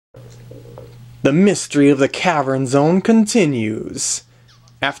The mystery of the cavern zone continues.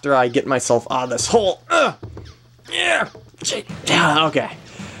 After I get myself out of this hole. Yeah. Okay.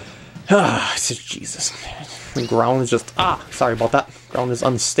 Jesus. The ground is just... sorry about that. Ground is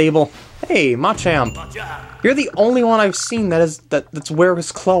unstable. Hey, Machamp. You're the only one I've seen that's wear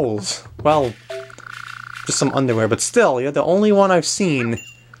his clothes. Well, just some underwear, but still, you're the only one I've seen.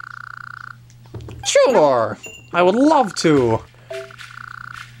 Sure! I would love to!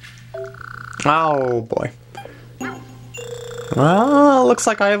 Oh, boy. Well, looks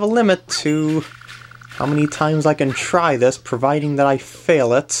like I have a limit to how many times I can try this, providing that I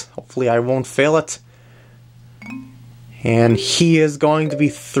fail it. Hopefully I won't fail it. And he is going to be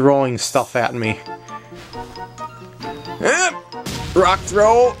throwing stuff at me. Rock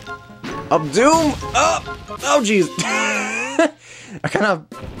throw! Of doom! Oh, jeez! I kind of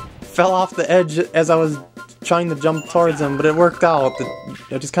fell off the edge as I was trying to jump towards him, but it worked out.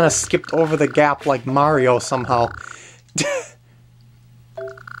 I just kind of skipped over the gap like Mario somehow.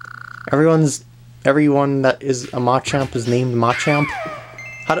 Everyone that is a Machamp is named Machamp.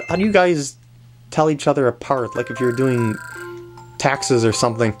 How do you guys tell each other apart? Like if you're doing taxes or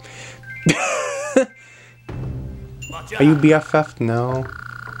something. Are you BFF? No.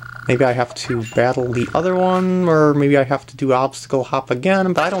 Maybe I have to battle the other one, or maybe I have to do obstacle hop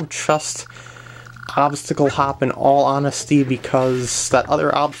again, but I don't trust obstacle hop in all honesty, because that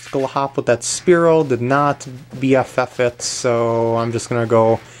other obstacle hop with that Spearow did not BFF it, so I'm just gonna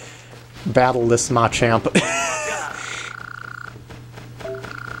go battle this Machamp.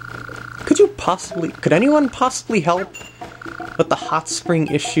 Could anyone possibly help with the hot spring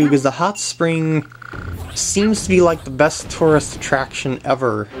issue? Because the hot spring seems to be like the best tourist attraction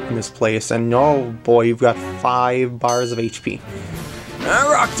ever in this place, and oh boy, you've got 5 bars of HP.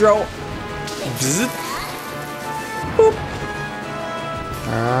 Rock throw! Bzzzt. Boop.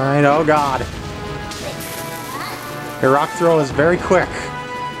 Alright, oh god. Your rock throw is very quick.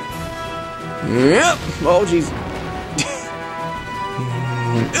 Yep! Oh jeez.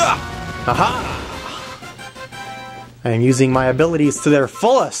 Aha! I am using my abilities to their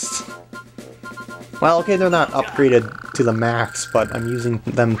fullest! Well, okay, they're not upgraded to the max, but I'm using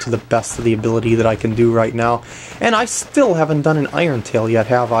them to the best of the ability that I can do right now. And I still haven't done an Iron Tail yet,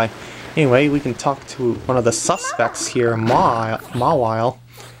 have I? Anyway, we can talk to one of the suspects here, Mawile.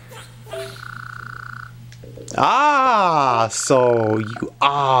 Ah, so you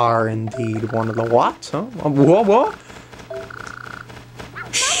are indeed one of the what? Huh? What?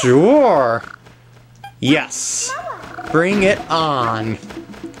 Sure. Yes. Bring it on.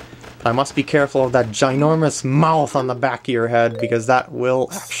 But I must be careful of that ginormous mouth on the back of your head, because that will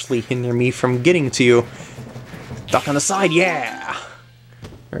actually hinder me from getting to you. Duck on the side, yeah!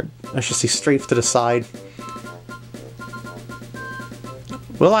 Or I should say strafe to the side.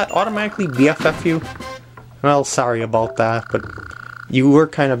 Will I automatically BFF you? Well, sorry about that, but you were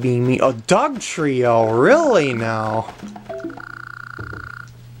kind of being mean. Oh, Dog Trio, really now?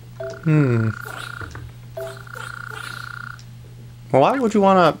 Well, why would you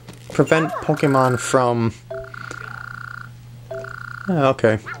want to prevent Pokemon from...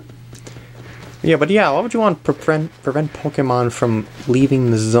 okay. Yeah, but yeah, why would you want to prevent Pokemon from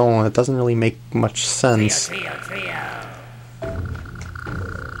leaving the zone? It doesn't really make much sense.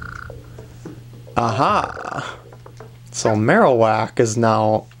 Aha! So Marowak is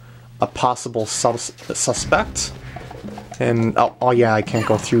now a possible suspect. And, oh yeah, I can't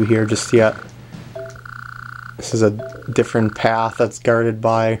go through here just yet. This is a different path that's guarded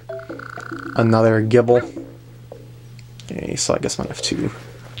by another Gibble. Okay, so I guess I'm gonna have to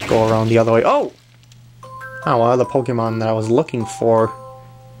go around the other way. Oh! Oh, well, the Pokemon that I was looking for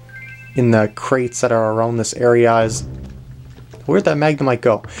in the crates that are around this area is... Where'd that Magnemite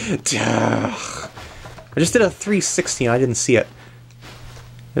go? I just did a 360 and I didn't see it.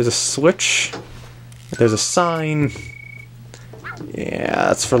 There's a switch. There's a sign. Yeah,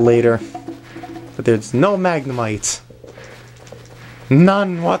 that's for later. But there's no Magnemite.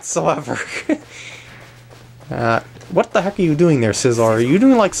 None whatsoever. What the heck are you doing there, Scizor? Are you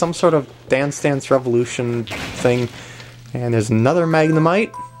doing like some sort of Dance Dance Revolution thing? And there's another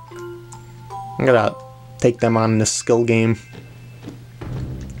Magnemite. I'm gonna take them on this skill game.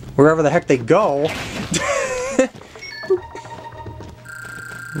 Wherever the heck they go.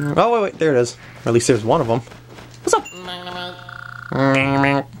 Oh, wait, there it is. Or at least there's one of them. What's up?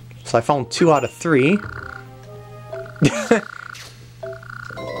 So I found 2 out of 3.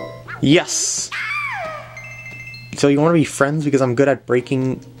 Yes! So you want to be friends because I'm good at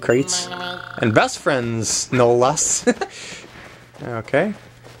breaking crates? And best friends, no less. Okay.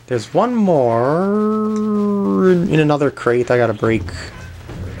 There's one more in another crate I gotta break.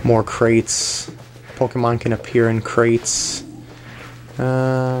 More crates. Pokemon can appear in crates.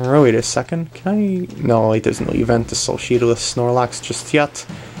 Oh, wait a second. Can I... No, wait, there's no event associated with Snorlax just yet.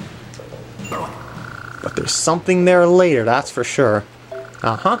 But there's something there later, that's for sure.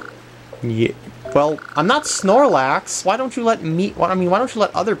 Uh-huh. Yeah. Well, I'm not Snorlax. Why don't you let me... Why don't you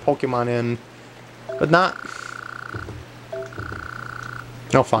let other Pokemon in? But not...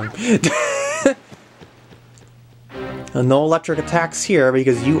 No, fine. No electric attacks here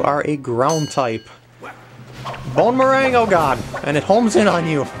because you are a ground type. Bone Meringue, oh god! And it homes in on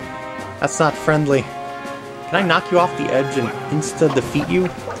you! That's not friendly. Can I knock you off the edge and insta-defeat you?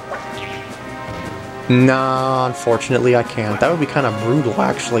 Nah, unfortunately I can't. That would be kind of brutal,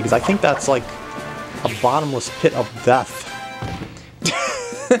 actually, because I think that's like a bottomless pit of death.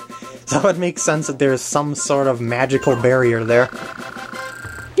 So it would make sense that there's some sort of magical barrier there.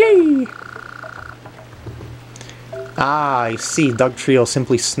 Yay! Ah, I see. Dugtrio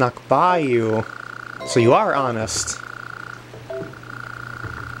simply snuck by you. So you are honest.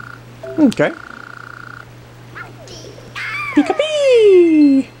 Okay.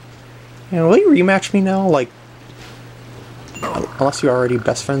 Pika-pee! And will you rematch me now? Like, unless you're already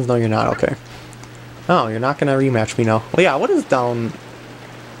best friends? No, you're not. Okay. Oh, you're not gonna rematch me now. Well, yeah, what is down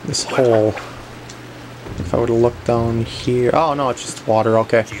this hole? If I were to look down here... Oh, no, it's just water.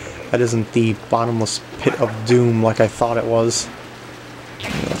 Okay. That isn't the bottomless pit of doom like I thought it was.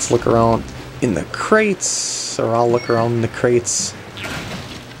 Let's look around in the crates, or I'll look around in the crates.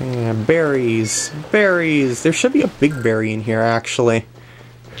 Yeah, berries, berries. There should be a big berry in here, actually.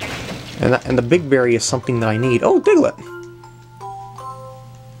 And the big berry is something that I need. Oh, Diglett!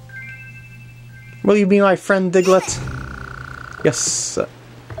 Will you be my friend, Diglett? Yes.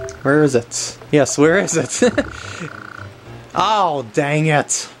 Where is it? Yes, where is it? Oh, dang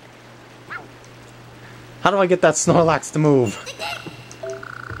it! How do I get that Snorlax to move?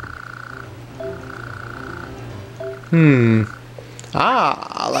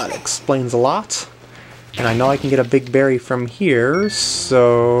 Ah, that explains a lot. And I know I can get a big berry from here,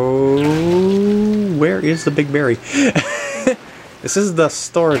 so... Where is the big berry? This is the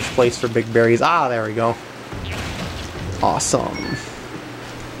storage place for big berries. Ah, there we go. Awesome.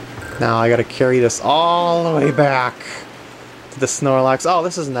 Now I gotta carry this all the way back to the Snorlax. Oh,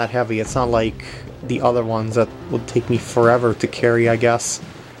 this isn't that heavy. It's not like the other ones that would take me forever to carry, I guess.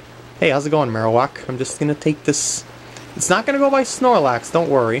 Hey, how's it going, Marowak? I'm just gonna take this... It's not gonna go by Snorlax, don't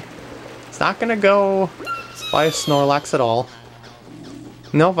worry. It's not gonna go by a Snorlax at all.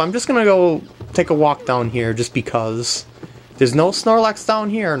 Nope, I'm just gonna go take a walk down here just because. There's no Snorlax down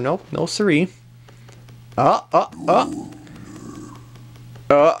here. Nope, no siree. I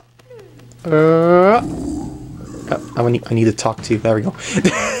need to talk to you. There we go.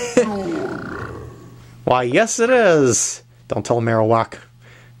 Why, yes it is! Don't tell Marowak.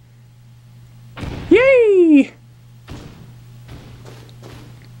 Yay!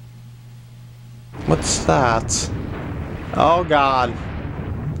 What's that? Oh god.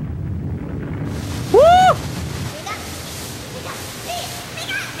 Woo!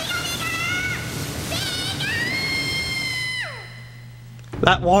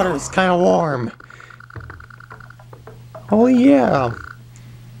 That water is kind of warm. Oh yeah.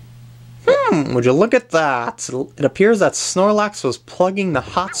 Would you look at that? It appears that Snorlax was plugging the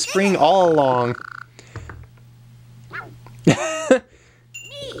hot spring all along.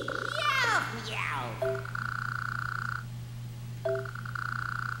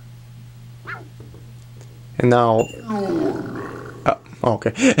 And now... Oh, okay.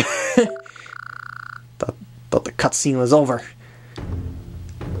 Thought the cutscene was over.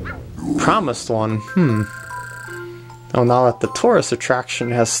 Promised one, Oh, now that the tourist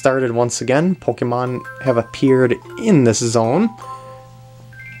attraction has started once again, Pokemon have appeared in this zone.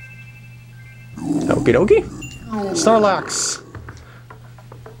 Okie dokie. Snorlax!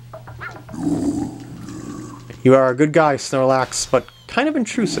 You are a good guy, Snorlax, but kind of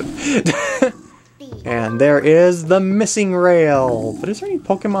intrusive. And there is the missing rail. But is there any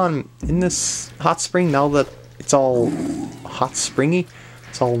Pokemon in this hot spring now that it's all hot springy?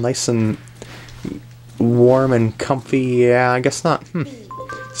 It's all nice and warm and comfy. Yeah, I guess not.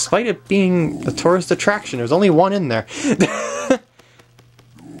 Despite it being the tourist attraction, there's only one in there.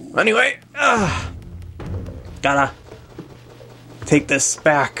 Anyway, gotta take this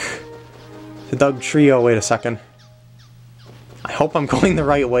back to Dugtrio. Wait a second. I hope I'm going the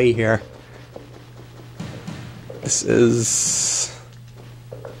right way here. This is...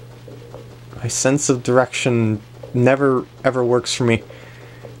 My sense of direction never ever works for me.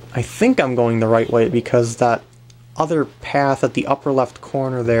 I think I'm going the right way because that other path at the upper left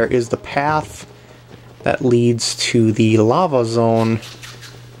corner there is the path that leads to the lava zone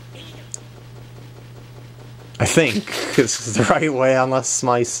I think this is the right way, unless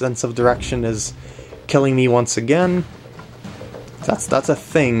my sense of direction is killing me once again. That's a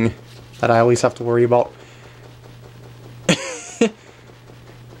thing that I always have to worry about.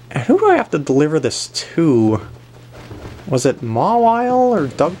 And who do I have to deliver this to? Was it Mawile or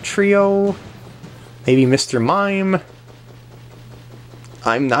Doug Trio? Maybe Mr. Mime?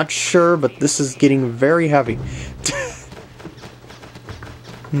 I'm not sure, but this is getting very heavy.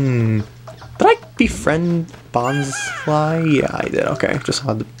 Did I befriend Bonsly? Yeah, I did. Okay, just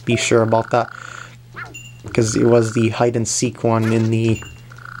had to be sure about that. Because it was the hide-and-seek one in the...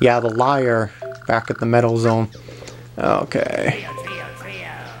 Yeah, the liar back at the Meadow Zone. Okay.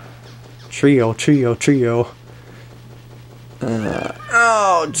 Trio.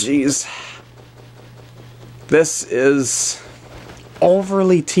 Oh, jeez. This is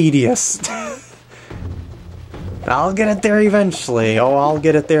overly tedious. I'll get it there eventually. Oh, I'll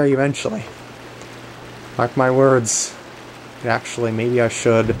get it there eventually. Mark my words. Actually, maybe I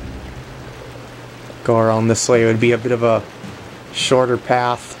should go around this way. It would be a bit of a shorter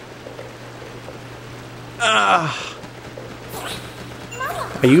path.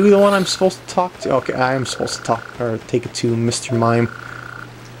 Are you the one I'm supposed to talk to? Okay, I am supposed to talk or take it to Mr. Mime.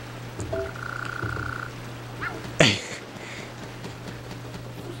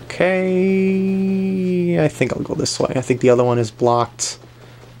 Okay, I think I'll go this way. I think the other one is blocked.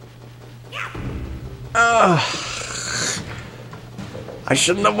 I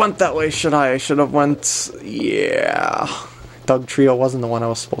shouldn't have went that way, should I? I should have went... Yeah. Doug Trio wasn't the one I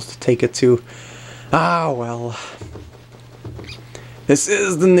was supposed to take it to. Ah, well. This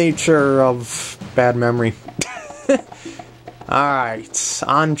is the nature of bad memory. Alright,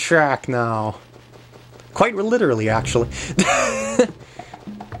 on track now. Quite literally, actually.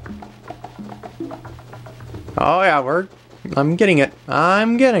 Oh yeah, I'm getting it.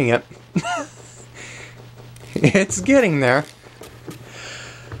 I'm getting it. It's getting there.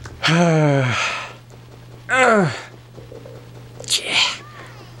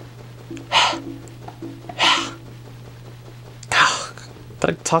 Did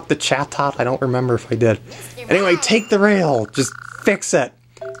I talk to Chatot? I don't remember if I did. Anyway, take the rail. Just fix it.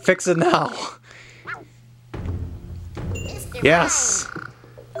 Fix it now. Yes.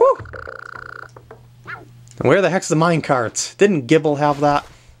 Woo. And where the heck's the minecart? Didn't Gibble have that?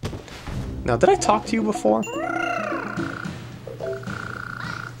 Now, did I talk to you before?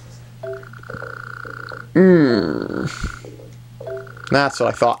 That's what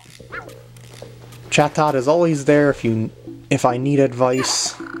I thought. Chatot is always there if I need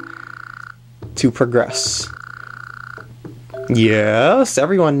advice to progress. Yes,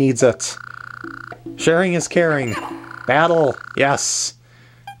 everyone needs it. Sharing is caring. Battle, yes.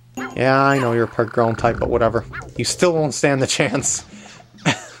 Yeah, I know you're a part ground type, but whatever. You still won't stand the chance.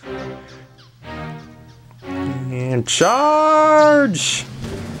 And charge!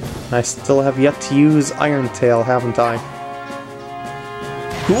 I still have yet to use Iron Tail, haven't I?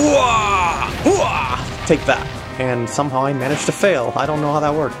 Hooah! Hooah! Take that. And somehow I managed to fail. I don't know how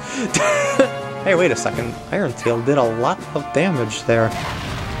that worked. Hey, wait a second. Iron Tail did a lot of damage there.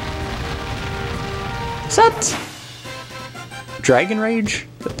 Is that Dragon Rage?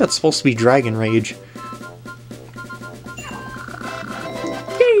 I think that's supposed to be Dragon Rage.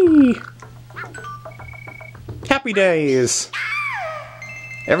 Yay! Happy days!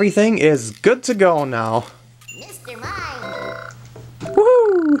 Everything is good to go now. Mr. Mime!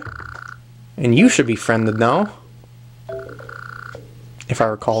 Woohoo! And you should be friended now. If I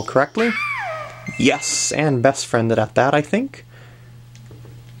recall correctly. Yes, and best friended at that, I think.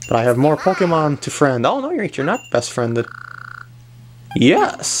 But I have more Pokemon to friend. Oh, no, you're not best friended.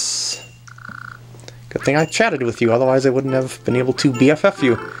 Yes! Good thing I chatted with you, otherwise I wouldn't have been able to BFF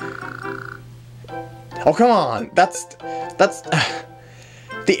you. Oh, come on! That's...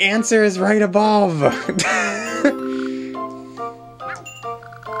 The answer is right above!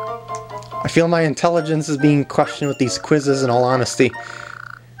 I feel my intelligence is being questioned with these quizzes, in all honesty.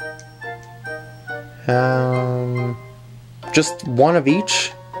 Just one of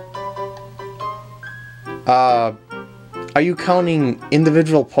each? Are you counting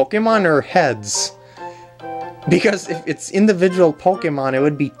individual Pokemon or heads? Because if it's individual Pokemon, it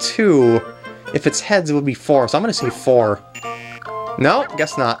would be 2. If it's heads, it would be 4. So I'm gonna say 4. No,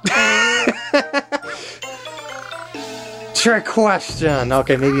 guess not. Trick question!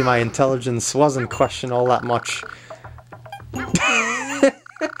 Okay, maybe my intelligence wasn't questioned all that much.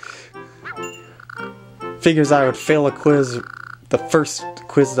 Figures I would fail a quiz. The first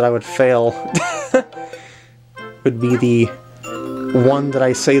quiz that I would fail would be the one that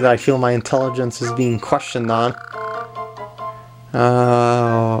I say that I feel my intelligence is being questioned on.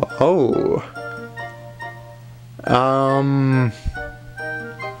 Oh.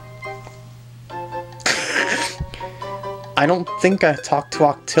 don't think I talked to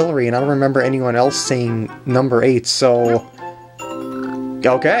Octillery, and I don't remember anyone else saying number 8, so...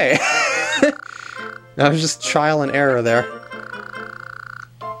 Okay. That was just trial and error there.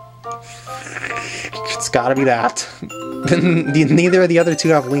 It's gotta be that. Neither of the other two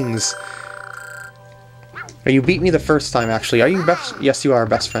have wings. You beat me the first time, actually. Are you best? Yes, you are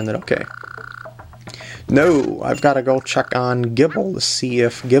best friended. Okay. No, I've got to go check on Gibble to see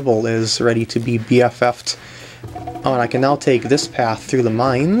if Gibble is ready to be BFF'd. Oh, and I can now take this path through the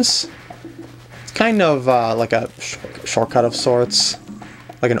mines. It's kind of like a shortcut of sorts.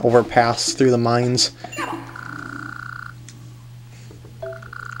 Like an overpass through the mines.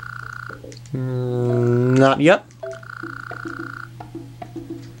 Not yet.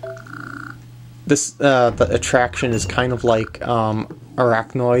 This, the attraction is kind of like,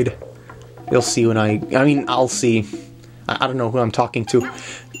 Arachnoid. You'll see when I mean, I'll see. I don't know who I'm talking to.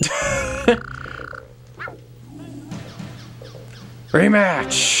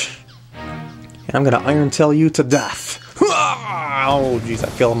 Rematch! And I'm gonna Iron Tail you to death. Oh, jeez, I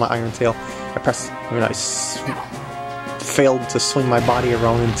failed my Iron Tail. I failed to swing my body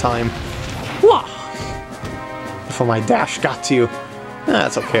around in time. Before my dash got to you.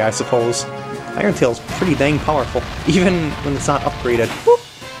 That's okay, I suppose. Iron Tail's pretty dang powerful, even when it's not upgraded. Whoop.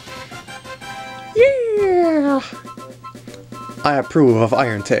 Yeah! I approve of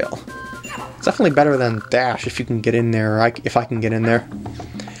Iron Tail. It's definitely better than Dash if you can get in there, or if I can get in there.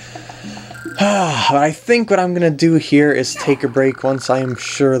 But I think what I'm gonna do here is take a break once I am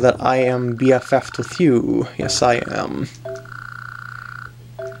sure that I am BFF'd with you. Yes, I am.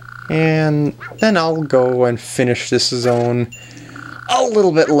 And then I'll go and finish this zone a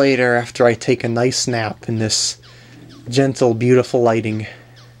little bit later after I take a nice nap in this gentle, beautiful lighting.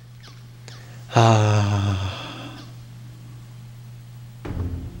 Ah.